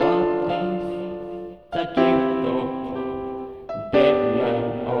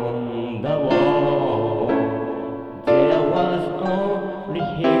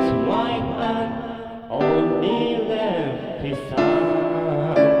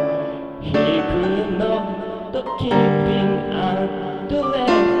keeping out the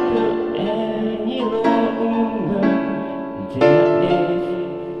left any longer. There is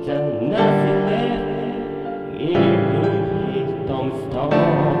nothing left, even his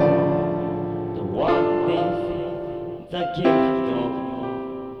tombstone. What is the gift of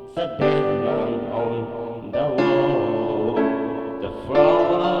the dead man on the wall? The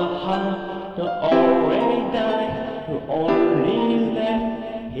flower heart already died, who only left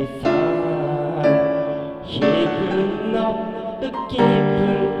his son. He could not keep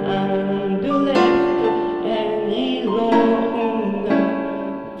him and left any longer.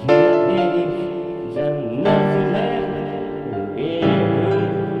 There is nothing left, even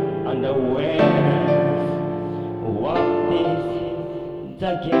underwear. What is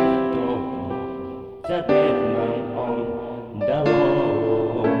the gift of the dead man on the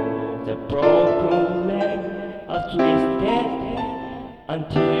wall? The broken leg are twisted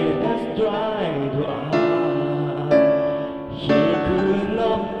until it's dried up. He could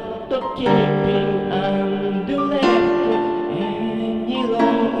not keep him and left any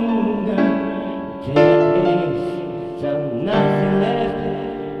longer. There is nothing left,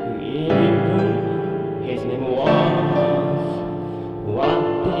 even his memoirs. What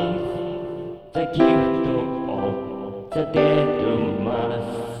is the gift of the dead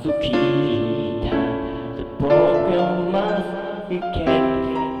musketeer? The broken musket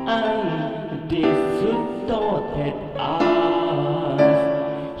and distorted eyes.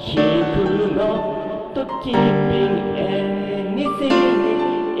 He could not keep anything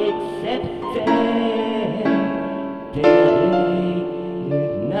except that there is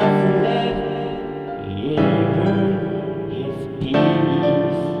nothing left, even his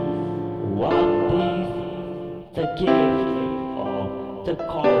peace. What is the gift of the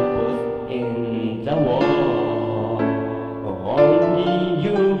corpus in the wall? Only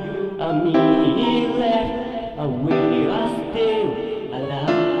you and me left, and we are still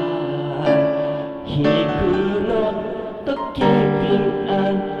alive. He could not keep him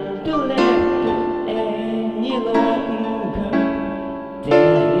and left any longer.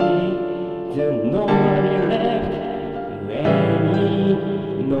 There is nobody left, any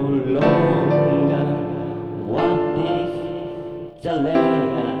no longer. What is the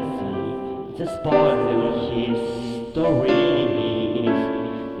legacy, the spoiled histories?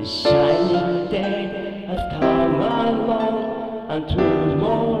 The shining day has come along, and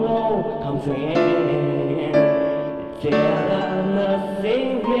tomorrow comes again. There are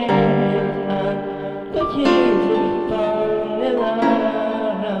nothing left, and the years are found in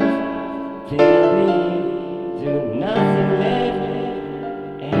us.